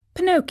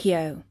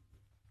Pinocchio.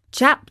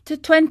 Chapter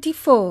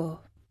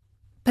 24.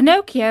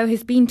 Pinocchio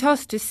has been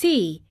tossed to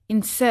sea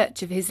in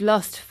search of his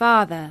lost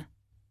father.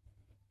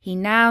 He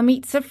now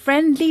meets a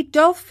friendly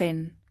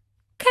dolphin.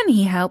 Can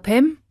he help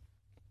him?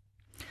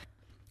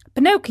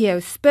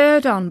 Pinocchio,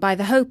 spurred on by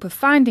the hope of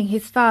finding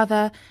his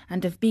father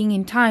and of being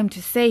in time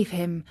to save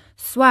him,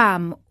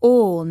 swam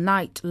all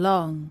night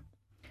long.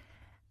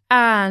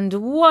 And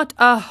what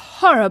a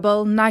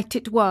horrible night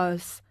it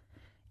was!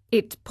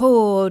 It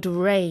poured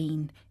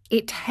rain,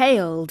 it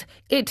hailed,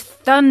 it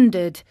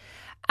thundered,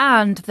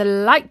 and the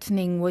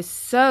lightning was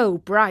so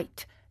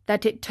bright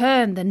that it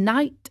turned the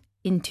night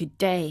into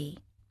day.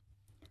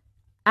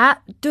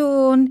 At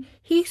dawn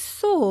he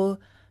saw,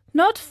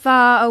 not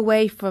far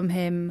away from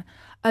him,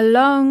 a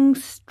long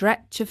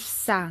stretch of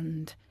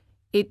sand.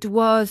 It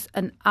was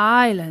an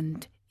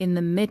island in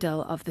the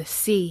middle of the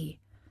sea.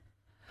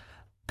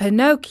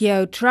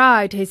 Pinocchio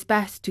tried his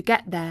best to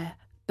get there,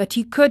 but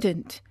he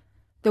couldn't.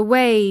 The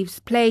waves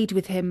played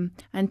with him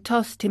and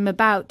tossed him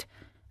about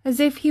as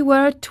if he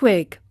were a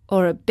twig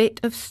or a bit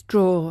of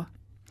straw.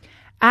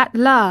 At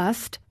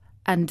last,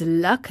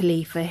 and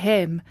luckily for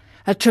him,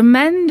 a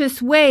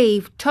tremendous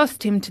wave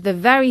tossed him to the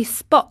very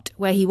spot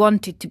where he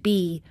wanted to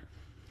be.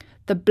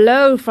 The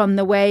blow from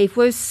the wave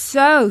was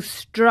so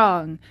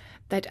strong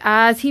that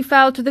as he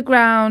fell to the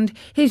ground,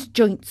 his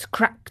joints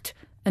cracked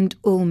and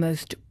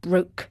almost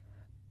broke.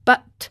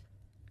 But,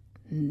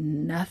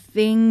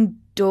 nothing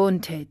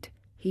daunted,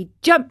 he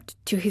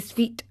jumped to his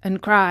feet and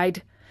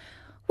cried,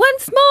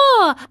 "Once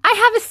more! I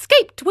have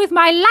escaped with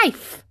my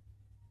life!"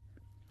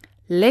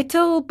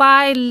 Little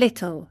by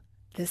little,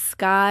 the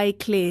sky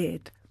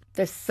cleared.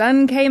 The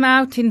sun came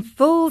out in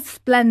full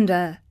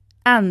splendour,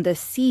 and the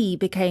sea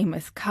became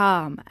as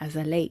calm as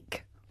a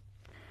lake.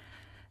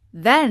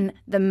 Then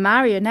the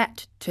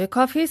marionette took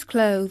off his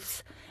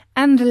clothes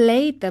and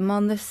laid them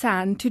on the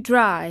sand to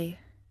dry.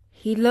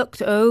 He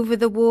looked over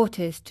the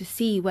waters to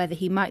see whether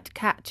he might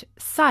catch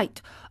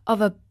sight of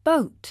a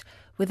boat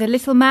with a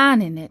little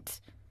man in it.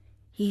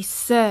 He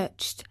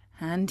searched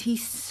and he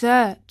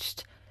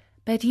searched,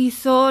 but he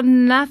saw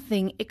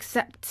nothing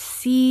except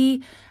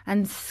sea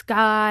and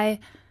sky,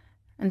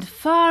 and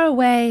far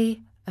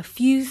away a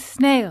few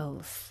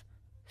snails,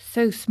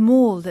 so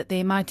small that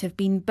they might have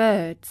been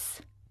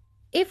birds.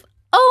 "If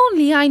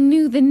only I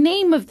knew the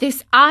name of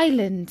this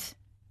island,"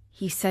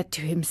 he said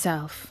to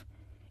himself.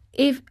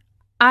 "If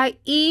I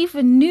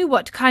even knew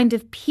what kind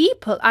of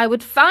people I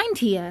would find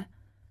here.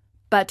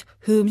 But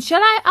whom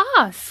shall I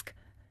ask?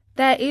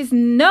 There is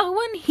no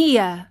one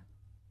here."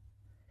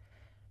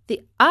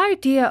 The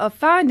idea of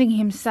finding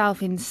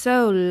himself in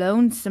so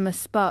lonesome a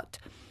spot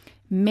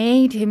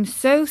made him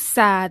so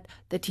sad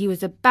that he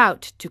was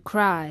about to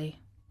cry.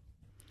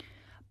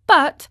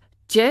 But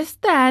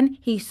just then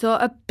he saw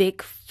a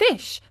big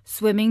fish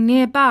swimming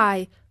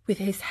nearby, with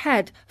his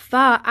head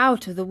far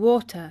out of the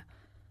water.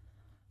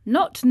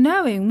 Not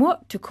knowing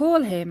what to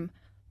call him,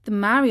 the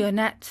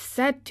marionette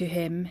said to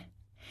him,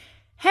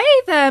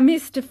 "Hey there,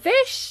 Mr.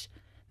 Fish!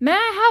 May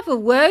I have a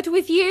word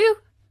with you?"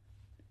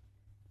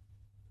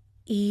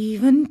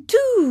 "Even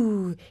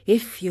two,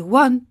 if you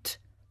want,"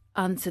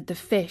 answered the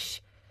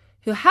fish,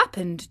 who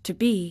happened to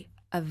be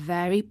a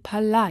very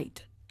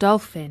polite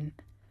dolphin.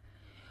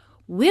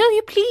 "Will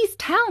you please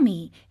tell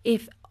me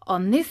if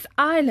on this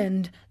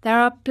island there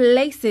are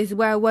places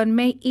where one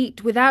may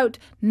eat without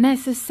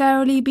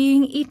necessarily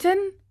being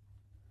eaten?"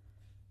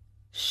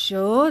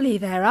 "Surely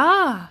there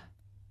are,"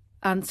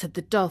 answered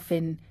the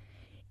dolphin.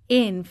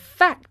 "In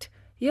fact,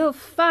 you'll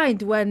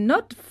find one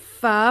not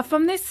far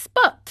from this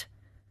spot."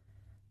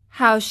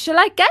 "How shall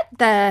I get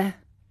there?"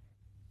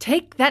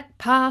 "Take that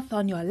path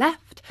on your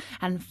left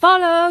and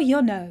follow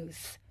your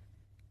nose.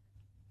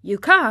 You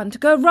can't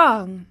go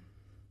wrong."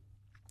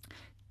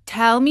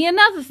 "Tell me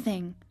another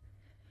thing.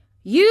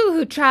 You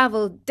who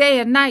travelled day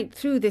and night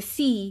through the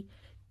sea,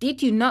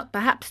 did you not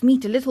perhaps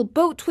meet a little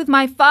boat with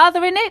my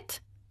father in it?"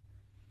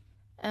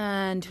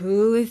 "And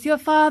who is your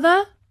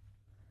father?"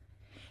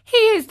 "He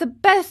is the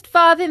best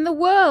father in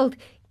the world,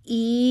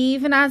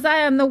 even as I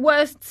am the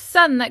worst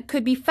son that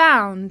could be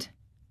found."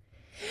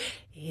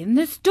 "In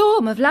the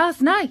storm of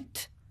last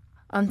night,"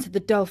 answered the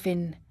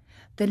dolphin,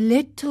 "the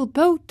little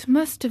boat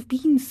must have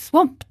been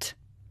swamped."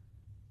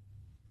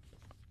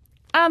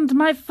 "And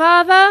my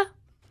father?"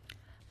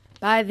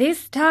 "By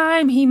this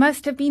time he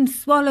must have been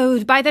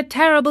swallowed by the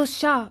terrible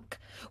shark,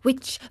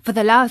 which for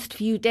the last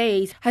few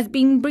days has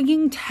been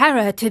bringing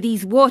terror to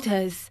these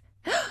waters."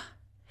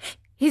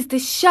 "Is the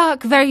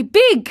shark very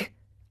big?"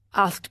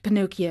 asked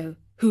Pinocchio,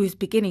 who was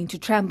beginning to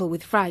tremble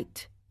with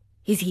fright.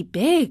 "Is he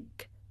big?"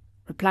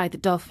 replied the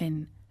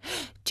dolphin.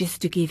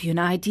 "Just to give you an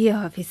idea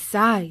of his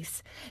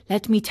size,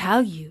 let me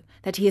tell you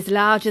that he is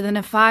larger than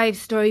a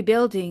 5-story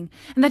building,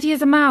 and that he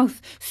has a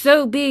mouth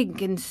so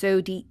big and so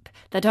deep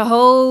that a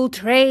whole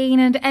train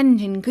and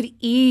engine could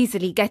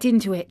easily get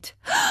into it."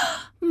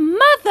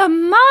 "Mother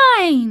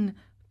mine!"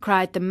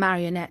 cried the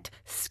marionette,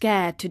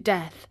 scared to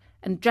death,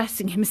 and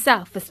dressing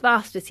himself as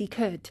fast as he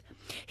could.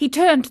 He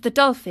turned to the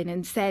dolphin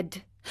and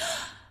said,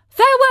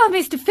 "Farewell,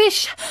 Mr.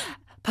 Fish.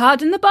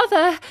 Pardon the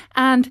bother,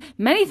 and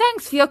many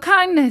thanks for your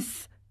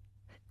kindness."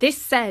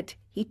 This said,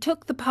 he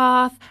took the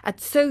path at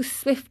so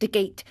swift a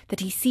gait that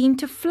he seemed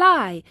to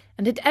fly,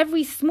 and at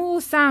every small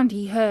sound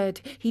he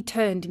heard, he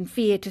turned in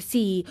fear to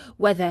see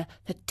whether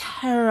the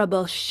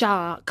terrible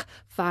shark,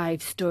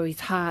 5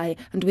 stories high,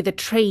 and with a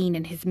train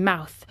in his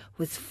mouth,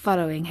 was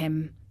following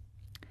him.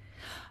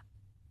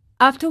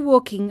 After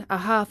walking a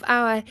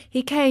half-hour,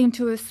 he came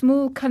to a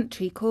small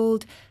country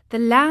called the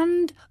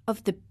Land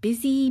of the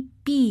Busy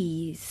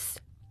Bees.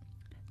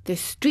 The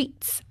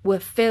streets were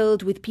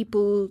filled with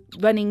people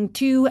running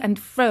to and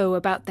fro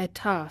about their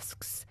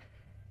tasks.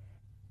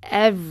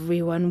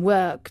 Everyone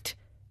worked.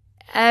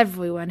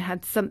 Everyone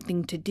had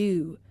something to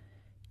do.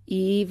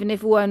 Even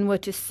if one were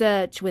to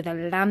search with a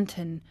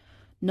lantern,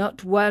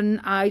 not one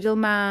idle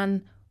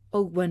man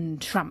or one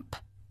tramp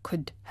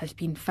could have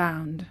been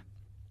found.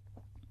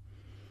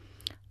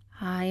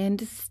 "I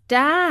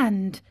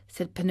understand,"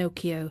 said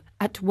Pinocchio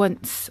at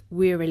once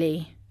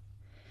wearily.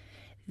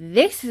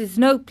 "This is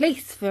no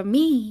place for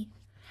me.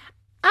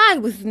 I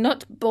was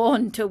not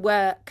born to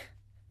work."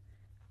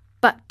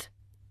 But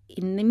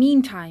in the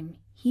meantime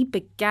he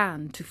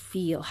began to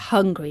feel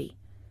hungry,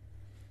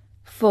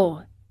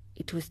 for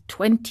it was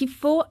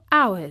 24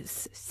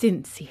 hours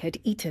since he had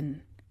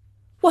eaten.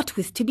 What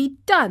was to be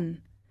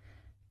done?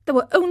 There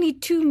were only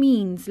 2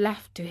 means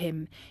left to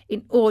him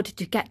in order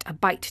to get a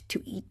bite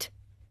to eat.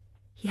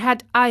 He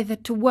had either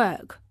to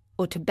work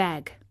or to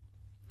beg.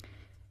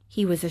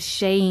 He was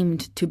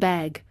ashamed to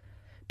beg,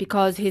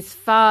 because his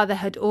father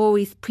had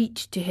always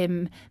preached to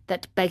him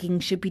that begging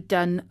should be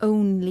done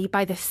only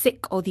by the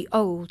sick or the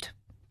old.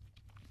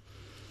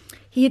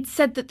 He had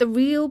said that the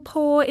real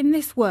poor in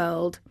this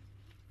world,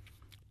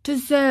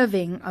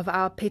 deserving of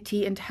our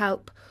pity and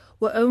help,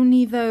 were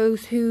only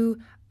those who,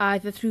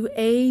 either through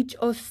age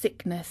or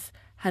sickness,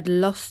 had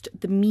lost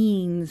the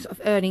means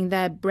of earning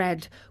their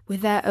bread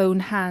with their own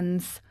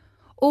hands.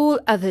 All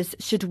others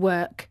should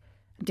work,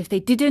 and if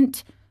they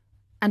didn't,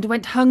 and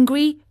went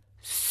hungry,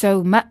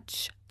 so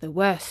much the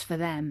worse for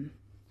them.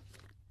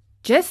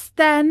 Just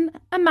then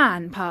a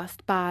man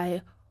passed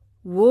by,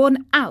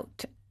 worn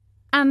out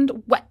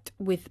and wet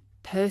with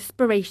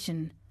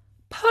perspiration,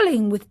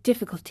 pulling with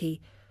difficulty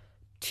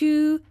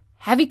 2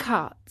 heavy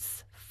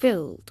carts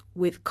filled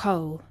with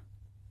coal.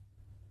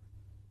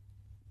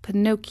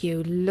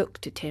 Pinocchio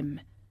looked at him,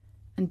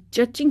 and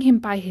judging him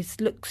by his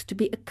looks to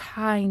be a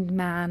kind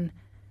man,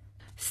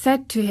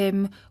 said to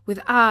him with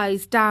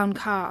eyes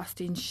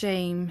downcast in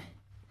shame,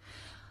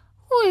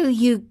 "Will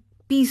you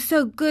be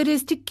so good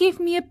as to give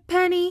me a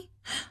penny?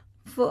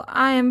 For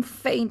I am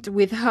faint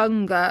with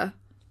hunger."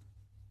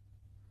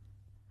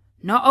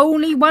 "Not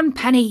only 1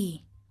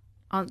 penny,"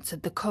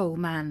 answered the coal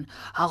man.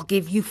 "I'll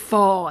give you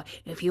 4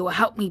 if you will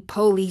help me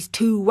pull these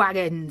 2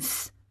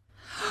 wagons."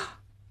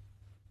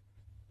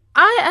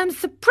 "I am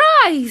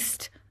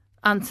surprised,"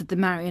 answered the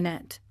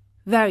marionette,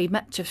 very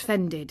much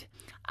offended.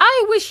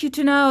 "I wish you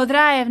to know that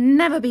I have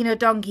never been a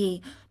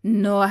donkey,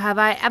 nor have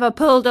I ever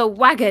pulled a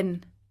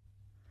wagon."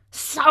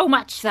 "So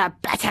much the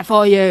better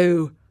for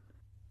you,"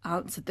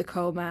 answered the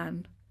coal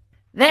man.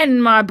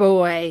 "Then, my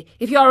boy,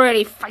 if you're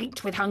really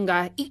faint with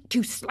hunger, eat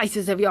 2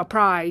 slices of your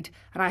pride,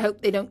 and I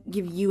hope they don't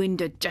give you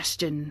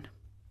indigestion."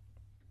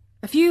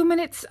 A few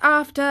minutes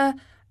after,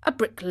 a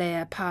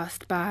bricklayer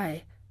passed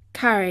by,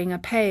 carrying a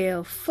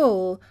pail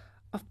full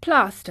of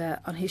plaster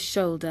on his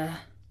shoulder.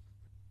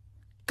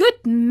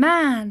 "Good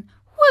man,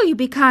 will you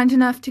be kind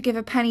enough to give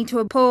a penny to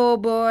a poor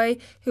boy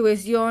who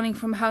is yawning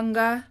from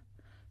hunger?"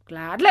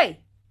 "Gladly,"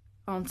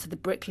 answered the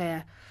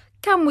bricklayer.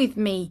 "Come with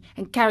me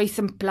and carry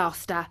some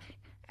plaster,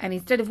 and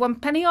instead of 1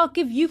 penny I'll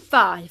give you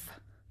 5.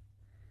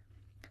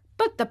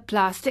 "But the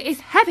plaster is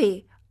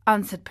heavy,"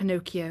 answered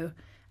Pinocchio,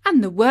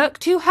 "and the work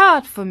too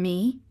hard for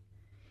me."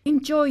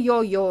 "Enjoy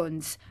your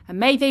yawns, and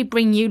may they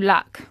bring you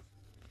luck."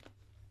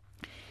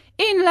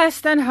 In less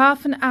than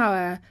half an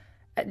hour,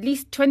 at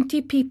least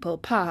 20 people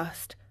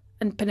passed,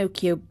 and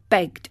Pinocchio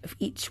begged of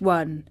each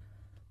one,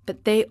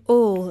 but they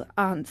all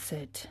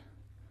answered,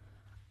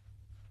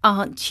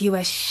 "Aren't you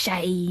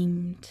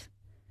ashamed?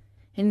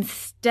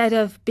 Instead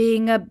of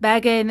being a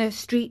beggar in the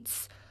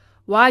streets,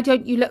 why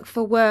don't you look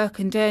for work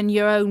and earn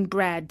your own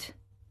bread?"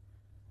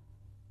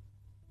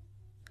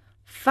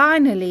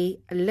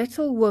 Finally, a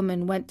little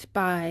woman went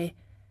by,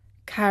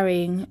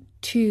 carrying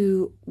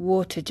 2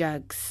 water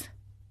jugs.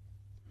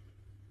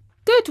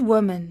 "Good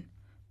woman,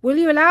 will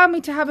you allow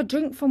me to have a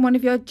drink from one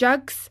of your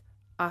jugs?"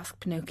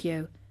 asked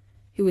Pinocchio,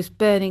 who was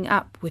burning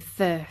up with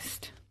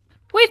thirst.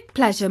 "With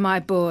pleasure, my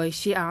boy,"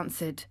 she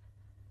answered,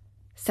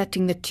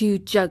 setting the 2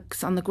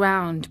 jugs on the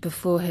ground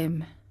before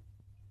him.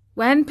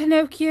 When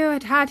Pinocchio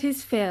had had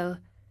his fill,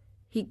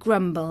 he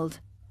grumbled,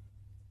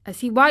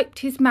 as he wiped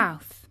his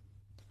mouth,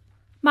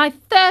 "My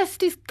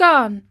thirst is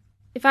gone.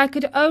 If I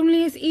could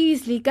only as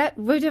easily get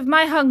rid of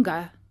my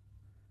hunger."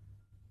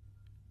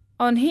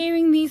 On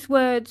hearing these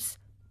words,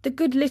 the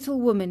good little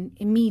woman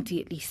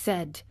immediately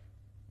said,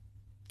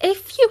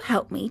 "If you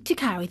help me to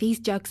carry these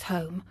jugs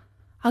home,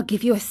 I'll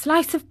give you a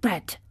slice of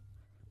bread."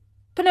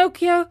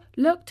 Pinocchio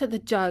looked at the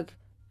jug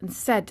and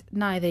said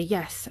neither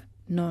yes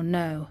nor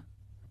no.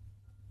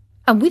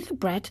 And with the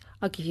bread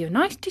I'll give you a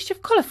nice dish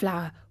of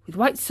cauliflower with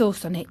white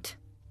sauce on it."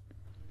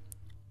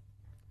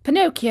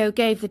 Pinocchio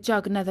gave the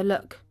jug another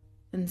look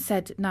and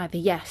said neither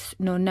yes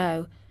nor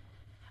no,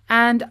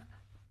 and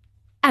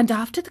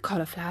after the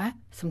cauliflower,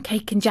 some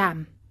cake and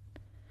jam.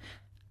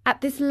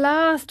 At this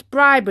last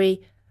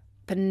bribery,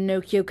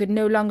 Pinocchio could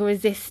no longer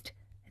resist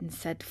and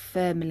said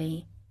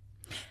firmly,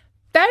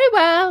 "Very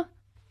well,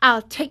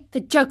 I'll take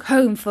the jug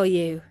home for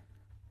you."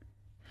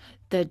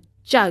 The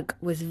jug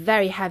was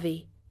very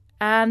heavy,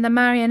 and the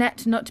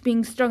marionette, not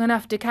being strong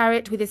enough to carry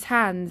it with his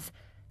hands,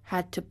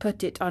 had to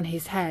put it on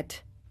his head.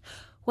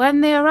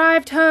 When they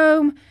arrived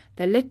home,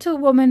 the little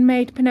woman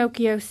made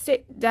Pinocchio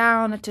sit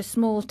down at a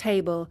small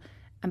table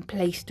and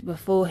placed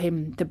before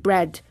him the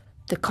bread,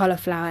 the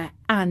cauliflower,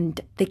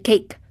 and the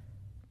cake.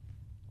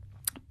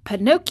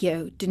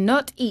 Pinocchio did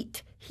not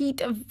eat, he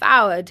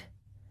devoured.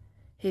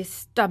 His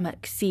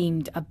stomach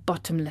seemed a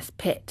bottomless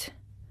pit.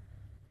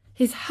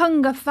 His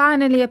hunger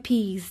finally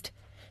appeased,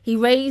 he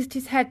raised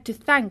his head to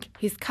thank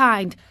his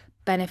kind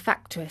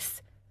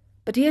benefactress,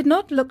 but he had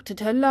not looked at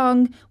her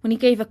long when he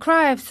gave a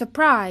cry of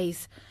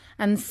surprise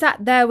and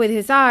sat there with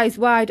his eyes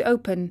wide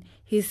open,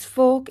 his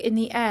fork in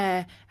the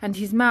air and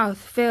his mouth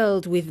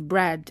filled with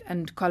bread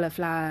and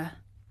cauliflower.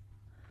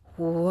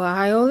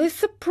 "Why all this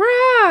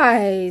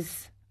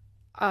surprise?"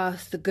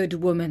 asked the good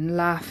woman,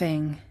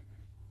 laughing.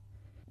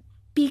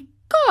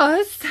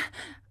 "Because,"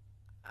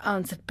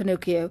 answered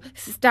Pinocchio,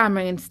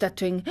 stammering and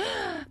stuttering,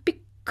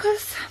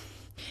 "because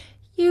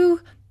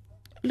you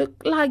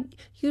look like,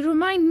 you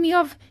remind me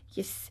of,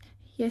 yes,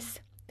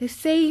 the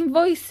same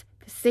voice,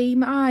 the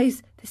same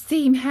eyes, the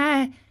same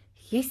hair.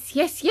 Yes,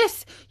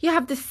 you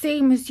have the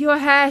same as your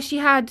hair she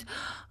had.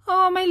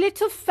 Oh, my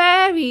little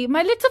fairy,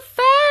 my little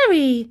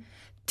fairy!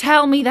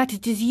 Tell me that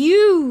it is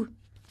you.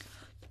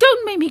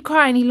 Don't make me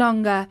cry any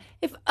longer.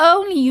 If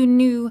only you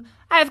knew.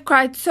 I have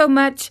cried so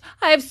much,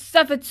 I have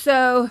suffered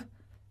so."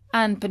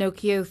 And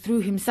Pinocchio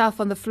threw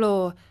himself on the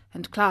floor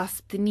and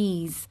clasped the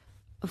knees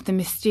of the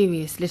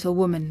mysterious little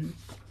woman.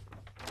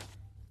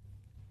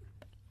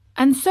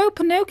 And so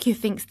Pinocchio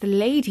thinks the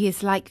lady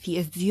is like the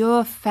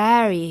azure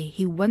fairy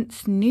he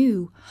once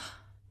knew.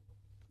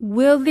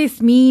 Will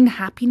this mean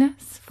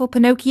happiness for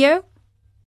Pinocchio?